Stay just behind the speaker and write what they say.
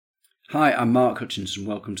Hi, I'm Mark Hutchinson.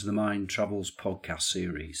 Welcome to the Mind Travels podcast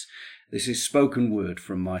series. This is spoken word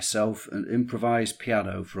from myself and improvised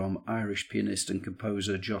piano from Irish pianist and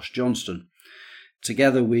composer Josh Johnston.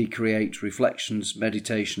 Together we create reflections,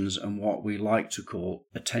 meditations and what we like to call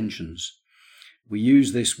attentions. We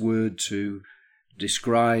use this word to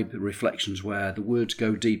describe reflections where the words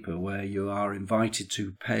go deeper, where you are invited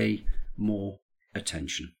to pay more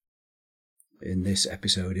attention. In this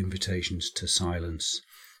episode, Invitations to Silence,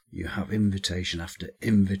 you have invitation after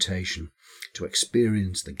invitation to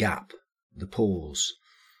experience the gap, the pause,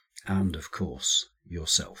 and of course,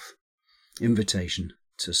 yourself. Invitation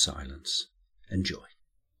to silence. Enjoy.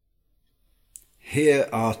 Here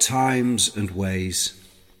are times and ways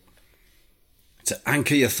to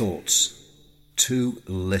anchor your thoughts, to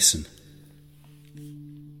listen.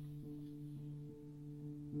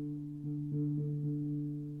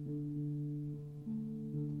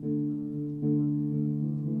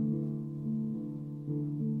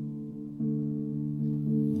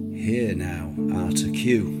 Here now art a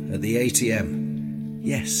queue at the ATM.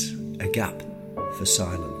 Yes, a gap for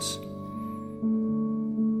silence.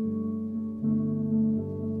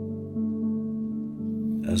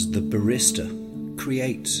 As the barista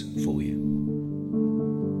creates for you.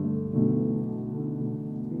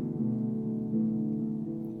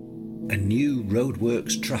 A new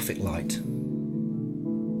roadworks traffic light.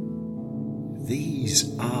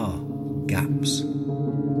 These are gaps.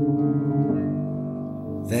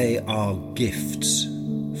 They are gifts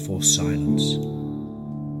for silence.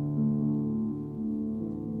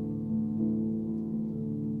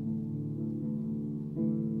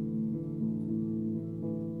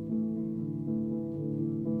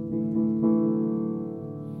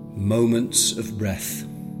 Moments of breath.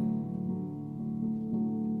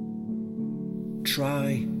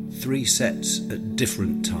 Try 3 sets at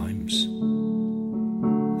different times.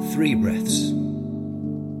 3 breaths.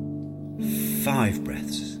 5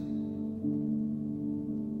 breaths.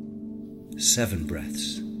 7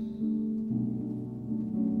 breaths.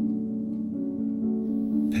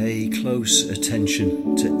 Pay close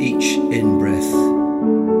attention to each in-breath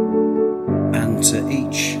and to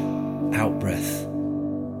each out-breath.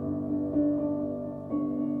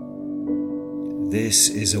 This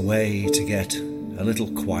is a way to get a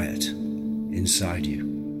little quiet inside you.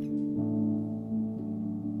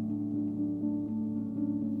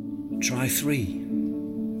 Try 3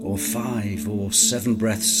 or 5 or 7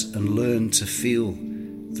 breaths and learn to feel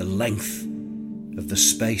the length of the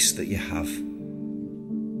space that you have.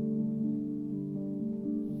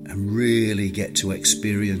 And really get to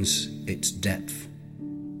experience its depth.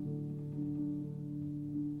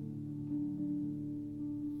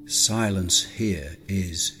 Silence here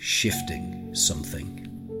is shifting something.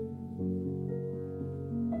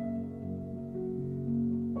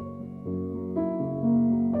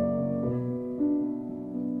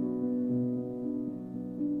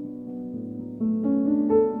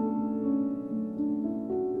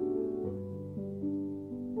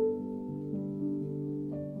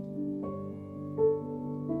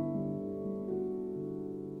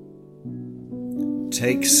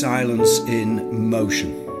 Take silence in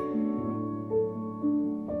motion.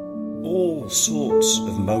 All sorts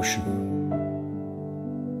of motion.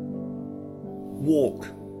 Walk.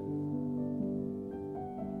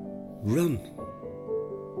 Run.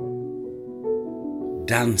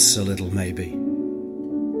 Dance a little maybe.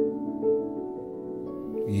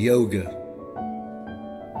 Yoga.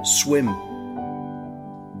 Swim.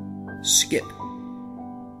 Skip.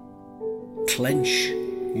 Clench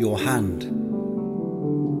your hand.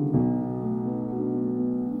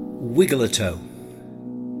 Wiggle a toe.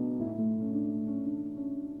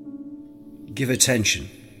 Give attention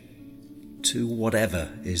to whatever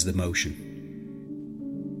is the motion.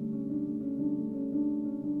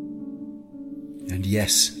 And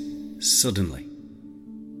yes, suddenly,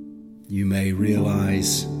 you may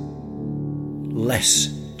realize less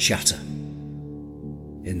chatter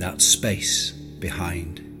in that space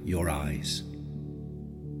behind your eyes.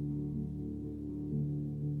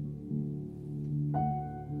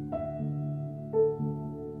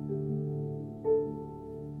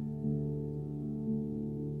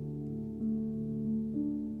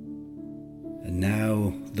 And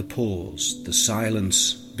now the pause, the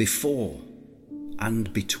silence before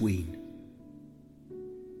and between.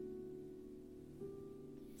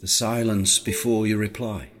 The silence before you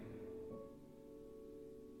reply.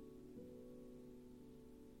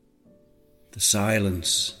 The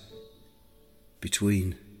silence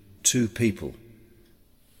between two people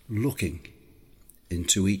looking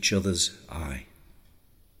into each other's eye.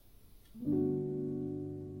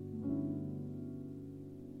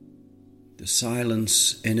 The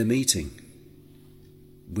silence in a meeting,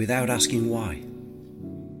 without asking why.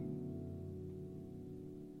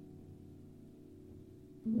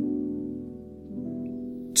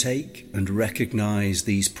 Take and recognize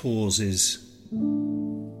these pauses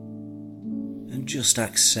and just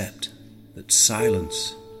accept that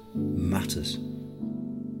silence matters.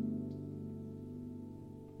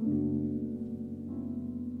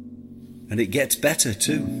 And it gets better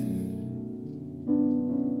too.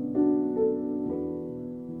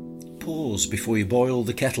 Pause before you boil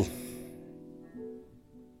the kettle,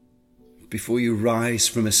 before you rise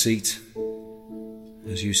from a seat,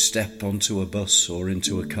 as you step onto a bus or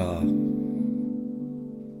into a car.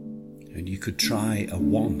 And you could try a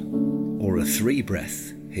 1 or a 3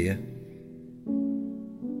 breath here.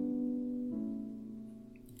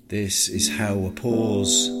 This is how a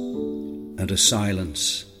pause and a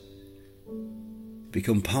silence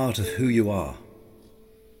become part of who you are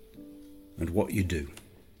and what you do.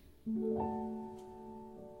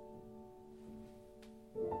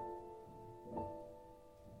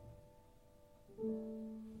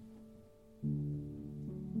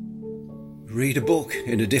 Read a book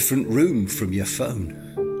in a different room from your phone.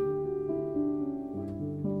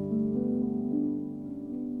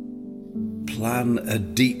 Plan a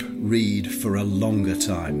deep read for a longer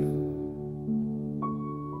time.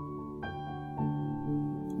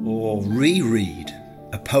 Or reread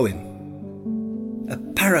a poem, a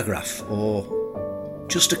paragraph, or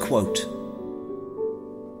just a quote.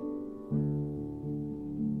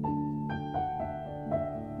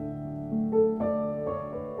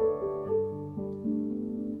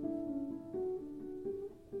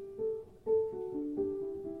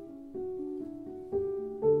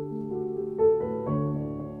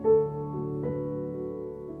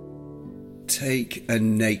 Take a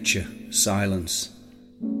nature silence.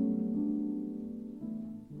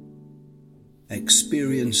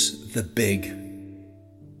 Experience the big,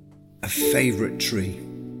 a favourite tree,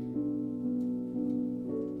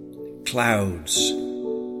 clouds,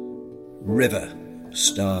 river,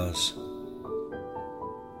 stars.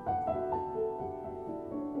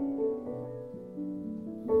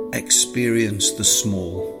 Experience the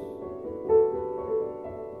small,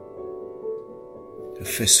 a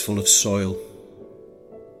fistful of soil,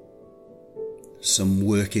 some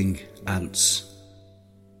working ants,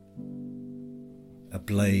 a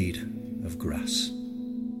blade of grass.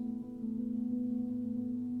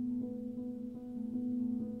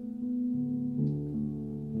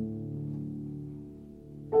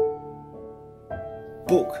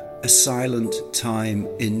 Book a silent time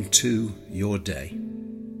into your day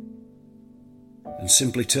and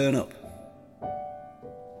simply turn up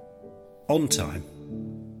on time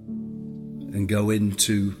and go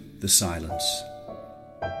into the silence.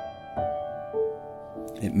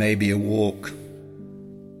 It may be a walk,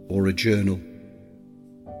 or a journal,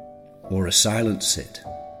 or a silent sit.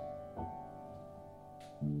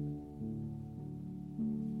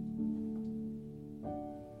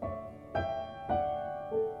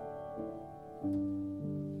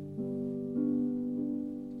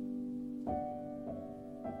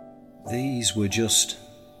 These were just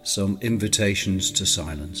some invitations to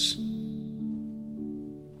silence.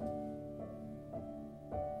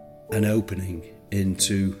 An opening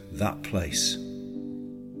into that place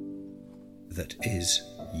that is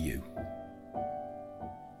you.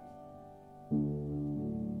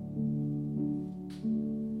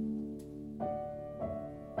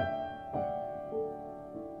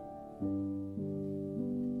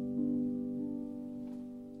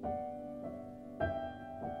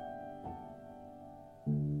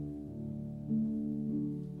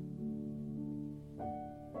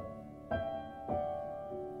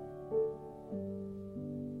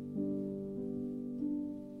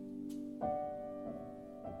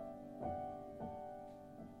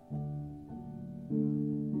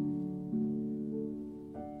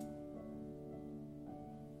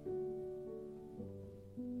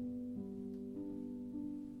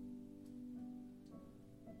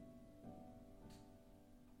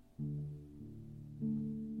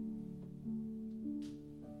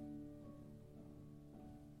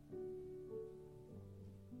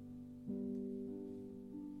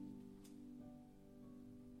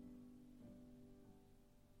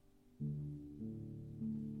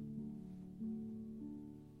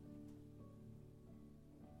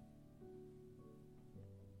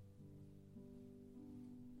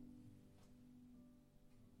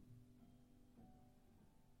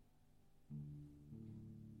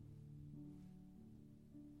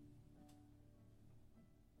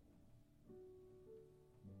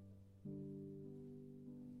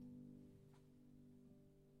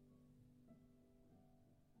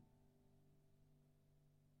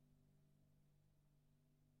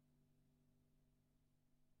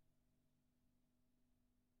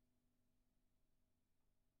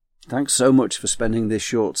 Thanks so much for spending this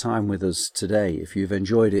short time with us today. If you've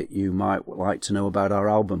enjoyed it, you might like to know about our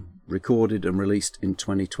album, recorded and released in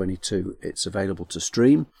 2022. It's available to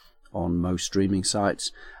stream on most streaming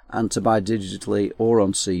sites and to buy digitally or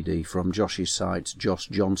on CD from Josh's site,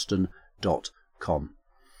 joshjohnston.com.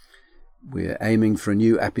 We're aiming for a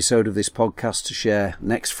new episode of this podcast to share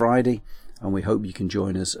next Friday, and we hope you can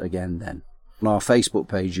join us again then. On our Facebook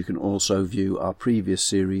page, you can also view our previous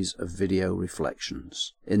series of video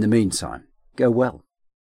reflections. In the meantime, go well.